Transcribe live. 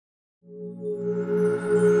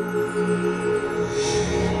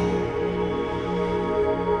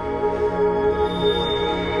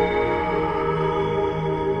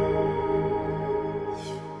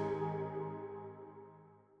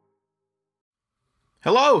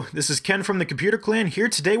Hello, this is Ken from the Computer Clan here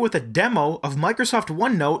today with a demo of Microsoft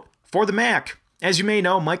OneNote for the Mac. As you may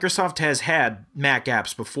know, Microsoft has had Mac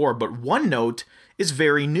apps before, but OneNote is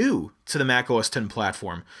very new to the Mac OS X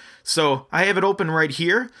platform. So I have it open right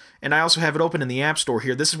here, and I also have it open in the App Store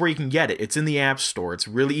here. This is where you can get it. It's in the App Store. It's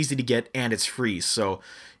really easy to get, and it's free. So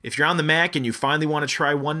if you're on the Mac and you finally want to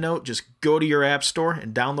try OneNote, just go to your App Store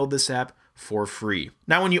and download this app for free.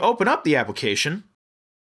 Now, when you open up the application,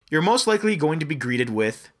 you're most likely going to be greeted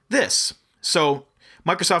with this. So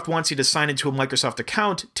Microsoft wants you to sign into a Microsoft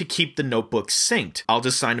account to keep the notebook synced. I'll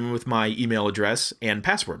just sign in with my email address and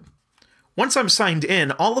password. Once I'm signed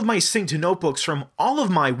in, all of my synced notebooks from all of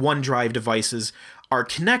my OneDrive devices are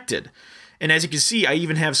connected. And as you can see, I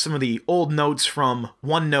even have some of the old notes from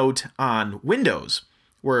OneNote on Windows,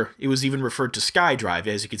 where it was even referred to SkyDrive.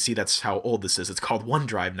 As you can see, that's how old this is. It's called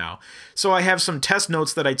OneDrive now. So I have some test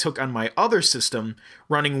notes that I took on my other system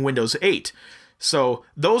running Windows 8. So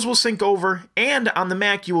those will sync over, and on the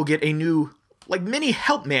Mac you will get a new mini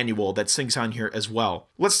help manual that syncs on here as well.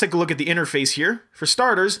 Let's take a look at the interface here. For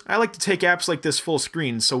starters, I like to take apps like this full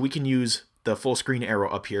screen so we can use the full screen arrow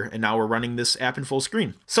up here, and now we're running this app in full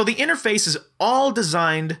screen. So the interface is all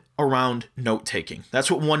designed around note-taking. That's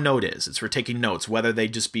what OneNote is. It's for taking notes, whether they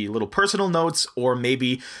just be little personal notes, or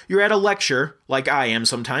maybe you're at a lecture, like I am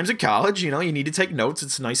sometimes at college. You know, you need to take notes.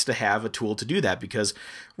 It's nice to have a tool to do that, because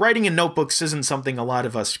writing in notebooks isn't something a lot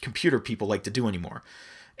of us computer people like to do anymore.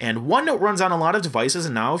 And OneNote runs on a lot of devices,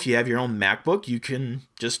 and now if you have your own MacBook, you can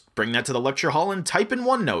just bring that to the lecture hall and type in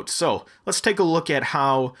OneNote. So let's take a look at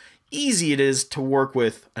how easy it is to work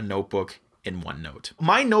with a notebook in OneNote.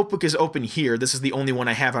 My notebook is open here. This is the only one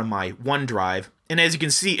I have on my OneDrive. And as you can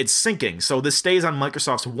see, it's syncing. So this stays on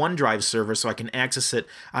Microsoft's OneDrive server, so I can access it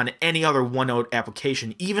on any other OneNote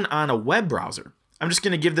application, even on a web browser. I'm just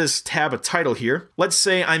going to give this tab a title here. Let's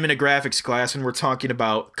say I'm in a graphics class and we're talking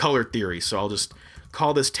about color theory. So I'll just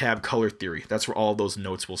call this tab Color Theory. That's where all those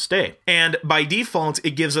notes will stay. And by default,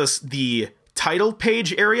 it gives us the title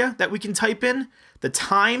page area that we can type in, the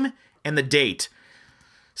time, and the date.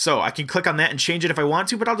 So I can click on that and change it if I want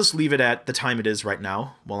to, but I'll just leave it at the time it is right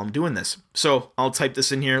now while I'm doing this. So I'll type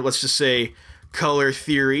this in here. Let's just say Color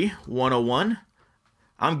Theory 101.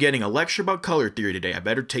 I'm getting a lecture about color theory today. I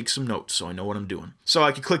better take some notes so I know what I'm doing. So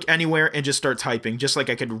I can click anywhere and just start typing, just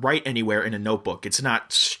like I could write anywhere in a notebook. It's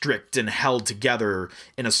not strict and held together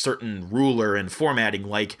in a certain ruler and formatting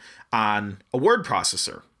like on a word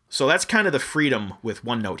processor. So that's kind of the freedom with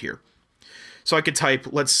OneNote here. So I could type,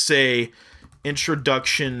 let's say,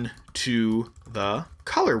 Introduction to the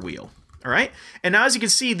Color Wheel. All right. And now as you can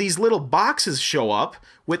see, these little boxes show up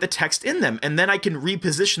with the text in them, and then I can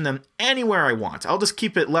reposition them anywhere I want. I'll just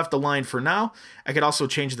keep it left aligned for now. I could also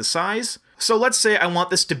change the size. So let's say I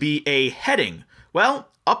want this to be a heading. Well,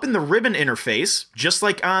 up in the ribbon interface, just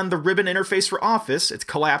like on the ribbon interface for Office, it's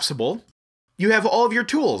collapsible. You have all of your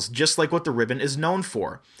tools, just like what the ribbon is known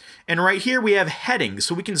for. And right here we have headings,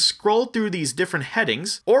 so we can scroll through these different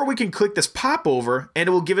headings, or we can click this popover and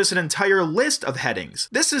it will give us an entire list of headings.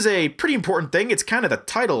 This is a pretty important thing. It's kind of the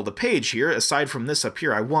title of the page here. Aside from this up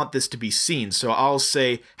here, I want this to be seen, so I'll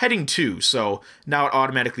say heading 2, so now it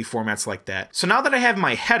automatically formats like that. So now that I have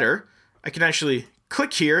my header, I can actually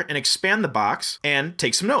click here and expand the box and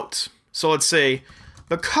take some notes. So let's say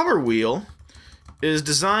the color wheel is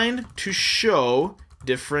designed to show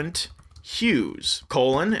different hues,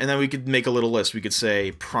 colon, and then we could make a little list. We could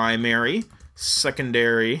say primary,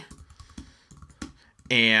 secondary,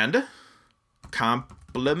 and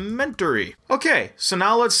complementary. Okay, so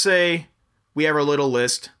now let's say we have our little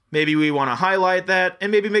list. Maybe we want to highlight that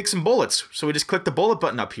and maybe make some bullets. So we just click the bullet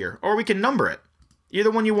button up here, or we can number it.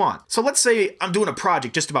 Either one you want. So let's say I'm doing a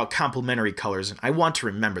project just about complementary colors, and I want to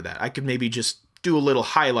remember that. I could maybe just do a little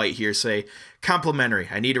highlight here, say complementary.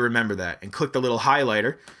 I need to remember that, and click the little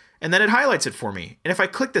highlighter, and then it highlights it for me. And if I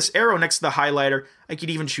click this arrow next to the highlighter, I could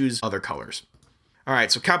even choose other colors. All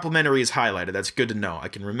right, so complementary is highlighted. That's good to know. I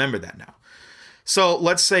can remember that now. So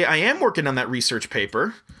let's say I am working on that research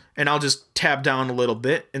paper, and I'll just tab down a little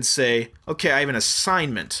bit and say, okay, I have an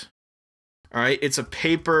assignment. All right, it's a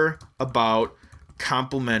paper about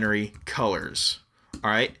complementary colors. All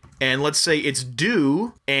right, and let's say it's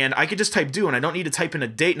due, and I could just type due, and I don't need to type in a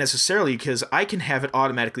date necessarily because I can have it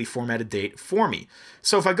automatically format a date for me.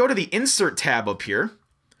 So if I go to the Insert tab up here,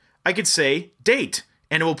 I could say date,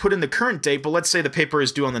 and it will put in the current date, but let's say the paper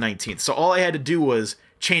is due on the 19th. So all I had to do was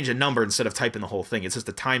change a number instead of typing the whole thing. It's just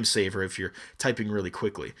a time saver if you're typing really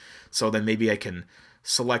quickly. So then maybe I can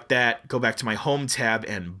select that, go back to my home tab,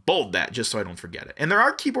 and bold that just so I don't forget it. And there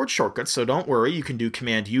are keyboard shortcuts, so don't worry. You can do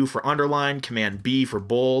Command U for underline, Command B for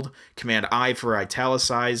bold, Command I for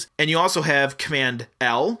italicize, and you also have Command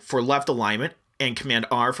L for left alignment and Command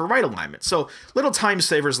R for right alignment. So little time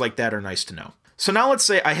savers like that are nice to know. So now let's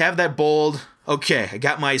say I have that bold. Okay, I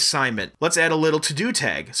got my assignment. Let's add a little to-do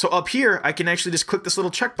tag. So up here, I can actually just click this little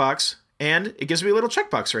checkbox, and it gives me a little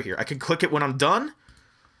checkbox right here. I can click it when I'm done,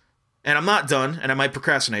 and I'm not done, and I might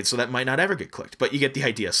procrastinate, so that might not ever get clicked, but you get the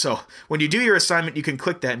idea. So when you do your assignment, you can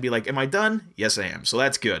click that and be like, am I done? Yes, I am. So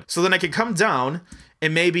that's good. So then I can come down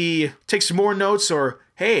and maybe take some more notes, or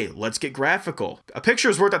hey, let's get graphical. A picture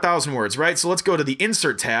is worth 1,000 words, right? So let's go to the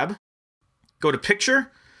Insert tab, go to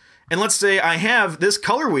Picture, and let's say I have this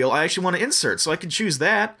color wheel I actually want to insert, so I can choose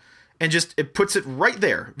that, and just, it puts it right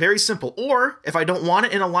there. Very simple. Or, if I don't want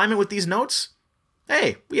it in alignment with these notes,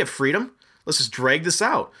 hey, we have freedom. Let's just drag this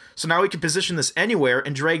out. So now we can position this anywhere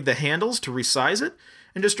and drag the handles to resize it,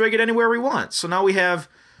 and just drag it anywhere we want. So now we have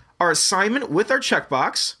our assignment with our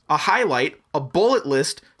checkbox, a highlight, a bullet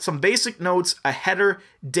list, some basic notes, a header,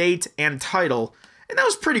 date, and title. And that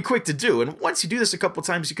was pretty quick to do, and once you do this a couple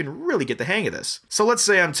times, you can really get the hang of this. So let's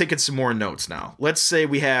say I'm taking some more notes now. Let's say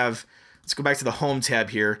we have, let's go back to the Home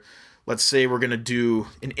tab here. Let's say we're going to do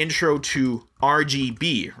an intro to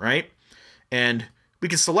RGB, right? And we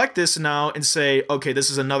can select this now and say, okay, this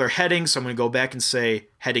is another heading, so I'm going to go back and say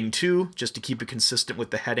heading 2, just to keep it consistent with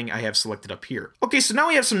the heading I have selected up here. Okay, so now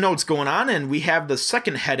we have some notes going on, and we have the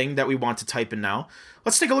second heading that we want to type in now.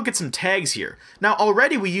 Let's take a look at some tags here. Now,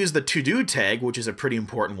 already we use the to-do tag, which is a pretty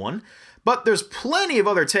important one, but there's plenty of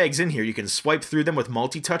other tags in here. You can swipe through them with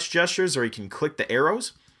multi-touch gestures, or you can click the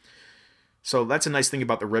arrows. So that's a nice thing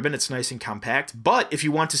about the ribbon. It's nice and compact, but if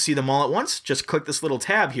you want to see them all at once, just click this little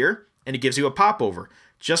tab here, and it gives you a popover,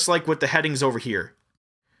 just like with the headings over here.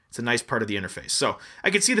 It's a nice part of the interface. So I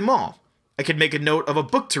can see them all. I could make a note of a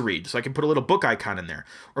book to read, so I can put a little book icon in there.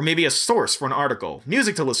 Or maybe a source for an article,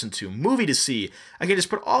 music to listen to, movie to see. I can just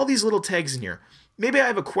put all these little tags in here. Maybe I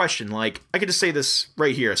have a question, like, I could just say this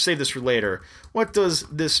right here, save this for later. What does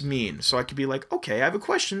this mean? So I could be like, okay, I have a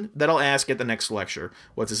question that I'll ask at the next lecture.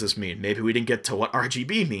 What does this mean? Maybe we didn't get to what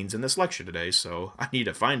RGB means in this lecture today, so I need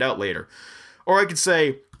to find out later. Or I could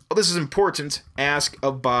say, oh, this is important, ask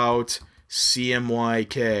about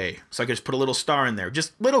CMYK. So I can just put a little star in there.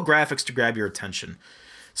 Just little graphics to grab your attention.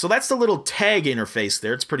 So that's the little tag interface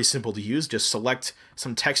there. It's pretty simple to use. Just select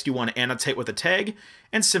some text you want to annotate with a tag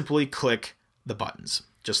and simply click the buttons,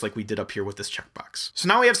 just like we did up here with this checkbox. So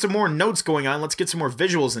now we have some more notes going on. Let's get some more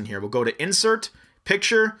visuals in here. We'll go to Insert,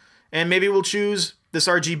 Picture, and maybe we'll choose this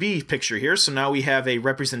RGB picture here. So now we have a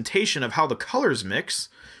representation of how the colors mix.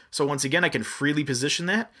 So once again, I can freely position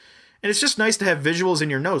that. And it's just nice to have visuals in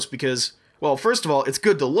your notes because, well, first of all, it's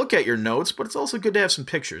good to look at your notes, but it's also good to have some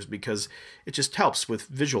pictures because it just helps with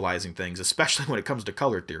visualizing things, especially when it comes to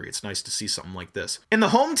color theory. It's nice to see something like this. In the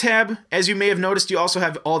Home tab, as you may have noticed, you also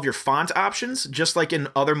have all of your font options, just like in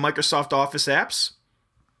other Microsoft Office apps.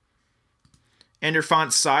 And your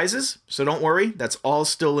font sizes, so don't worry, that's all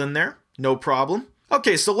still in there, no problem.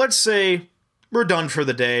 Okay, so let's say we're done for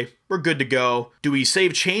the day, we're good to go. Do we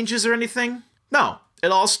save changes or anything? No.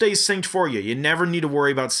 It all stays synced for you. You never need to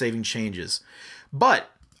worry about saving changes. But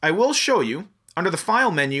I will show you, under the File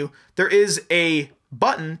menu, there is a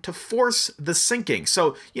button to force the syncing.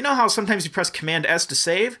 So you know how sometimes you press Command-S to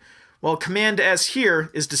save? Well, Command-S here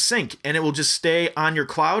is to sync, and it will just stay on your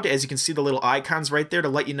cloud. As you can see the little icons right there to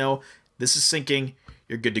let you know this is syncing,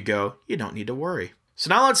 you're good to go, you don't need to worry. So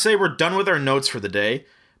now let's say we're done with our notes for the day,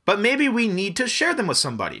 but maybe we need to share them with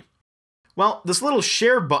somebody. Well, this little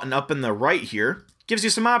share button up in the right here gives you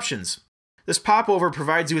some options. This popover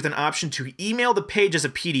provides you with an option to email the page as a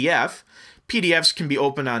PDF. PDFs can be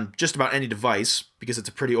opened on just about any device because it's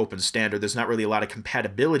a pretty open standard. There's not really a lot of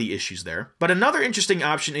compatibility issues there. But another interesting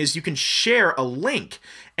option is you can share a link.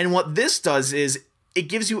 And what this does is it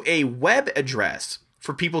gives you a web address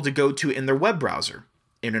for people to go to in their web browser.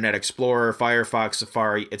 Internet Explorer, Firefox,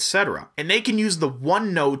 Safari, etc. And they can use the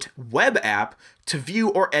OneNote web app to view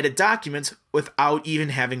or edit documents without even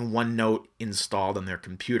having OneNote installed on their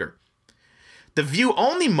computer. The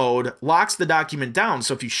view-only mode locks the document down,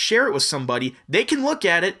 so if you share it with somebody, they can look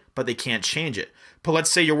at it, but they can't change it. But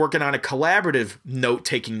let's say you're working on a collaborative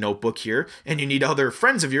note-taking notebook here, and you need other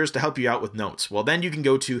friends of yours to help you out with notes. Well, then you can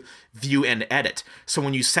go to View and Edit. So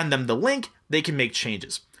when you send them the link, they can make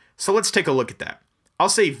changes. So let's take a look at that. I'll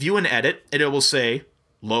say View and Edit, and it will say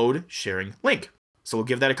Load Sharing Link. So we'll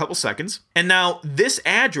give that a couple seconds. And now this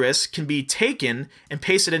address can be taken and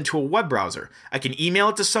pasted into a web browser. I can email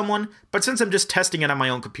it to someone, but since I'm just testing it on my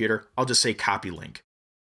own computer, I'll just say copy link.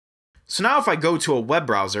 So now if I go to a web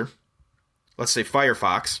browser, let's say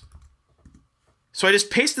Firefox. So I just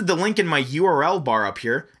pasted the link in my URL bar up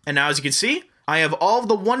here, and now as you can see, I have all of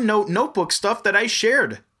the OneNote notebook stuff that I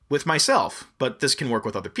shared with myself, but this can work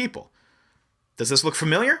with other people. Does this look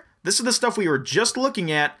familiar? This is the stuff we were just looking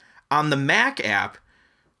at on the Mac app,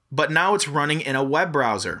 but now it's running in a web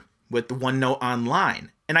browser with the OneNote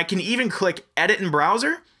Online. And I can even click Edit in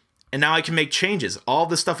Browser, and now I can make changes. All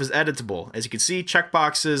this stuff is editable. As you can see,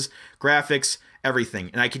 checkboxes, graphics, everything.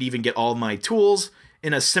 And I could even get all my tools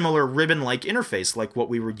in a similar ribbon-like interface like what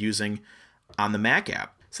we were using on the Mac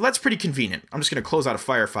app. So that's pretty convenient. I'm just going to close out of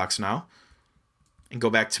Firefox now and go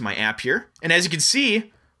back to my app here. And as you can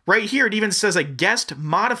see, right here, it even says a guest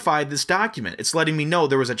modified this document. It's letting me know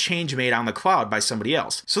there was a change made on the cloud by somebody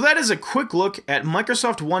else. So that is a quick look at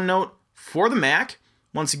Microsoft OneNote for the Mac.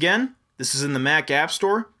 Once again, this is in the Mac App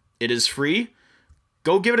Store. It is free.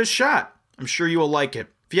 Go give it a shot. I'm sure you will like it.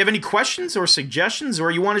 If you have any questions or suggestions, or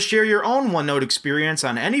you want to share your own OneNote experience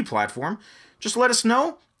on any platform, just let us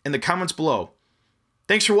know in the comments below.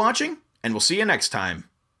 Thanks for watching, and we'll see you next time.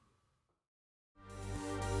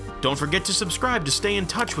 Don't forget to subscribe to stay in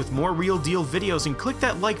touch with more Real Deal videos, and click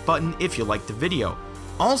that like button if you liked the video.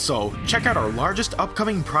 Also, check out our largest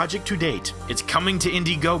upcoming project to date. It's coming to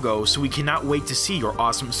Indiegogo, so we cannot wait to see your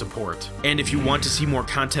awesome support. And if you want to see more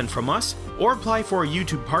content from us, or apply for a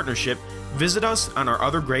YouTube partnership, visit us on our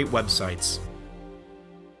other great websites.